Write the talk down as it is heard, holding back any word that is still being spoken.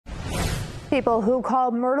People who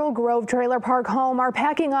call Myrtle Grove Trailer Park home are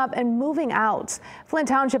packing up and moving out. Flint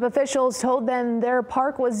Township officials told them their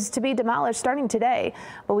park was to be demolished starting today,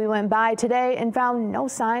 but we went by today and found no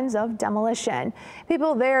signs of demolition.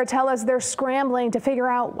 People there tell us they're scrambling to figure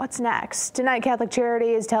out what's next. Tonight, Catholic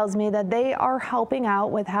Charities tells me that they are helping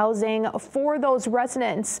out with housing for those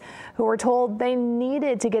residents who were told they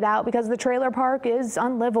needed to get out because the trailer park is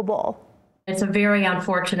unlivable. It's a very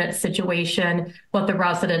unfortunate situation what the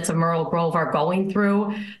residents of Myrtle Grove are going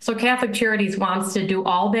through. So Catholic Charities wants to do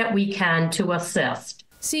all that we can to assist.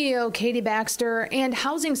 CEO Katie Baxter and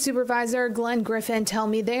Housing Supervisor Glenn Griffin tell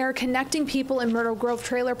me they are connecting people in Myrtle Grove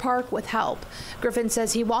Trailer Park with help. Griffin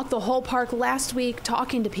says he walked the whole park last week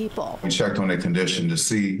talking to people. We checked on their condition to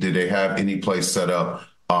see did they have any place set up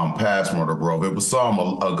past Myrtle Grove. It was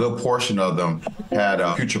a good portion of them had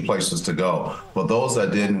future places to go. But those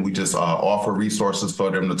that didn't, we just offer resources for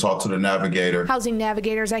them to talk to the navigator. Housing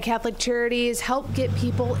navigators at Catholic Charities help get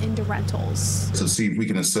people into rentals. To see if we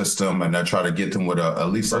can assist them and try to get them with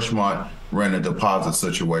at least first month rent and deposit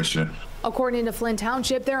situation. According to Flint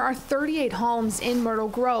Township, there are 38 homes in Myrtle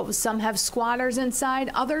Grove. Some have squatters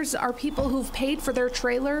inside. Others are people who've paid for their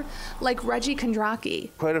trailer, like Reggie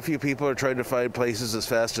Kondraki. Quite a few people are trying to find places as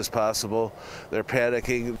fast as possible. They're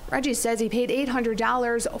panicking. Reggie says he paid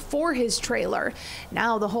 $800 for his trailer.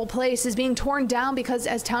 Now the whole place is being torn down because,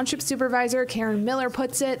 as Township Supervisor Karen Miller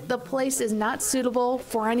puts it, the place is not suitable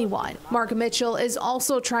for anyone. Mark Mitchell is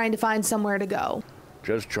also trying to find somewhere to go.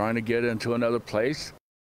 Just trying to get into another place.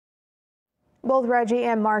 Both Reggie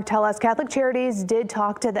and Mark tell us Catholic Charities did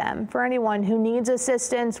talk to them. For anyone who needs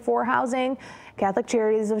assistance for housing, Catholic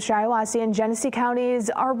Charities of Shiawassee and Genesee counties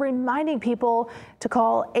are reminding people to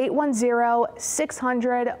call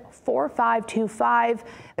 810-600-4525.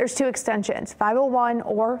 There's two extensions, 501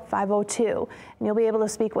 or 502, and you'll be able to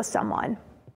speak with someone.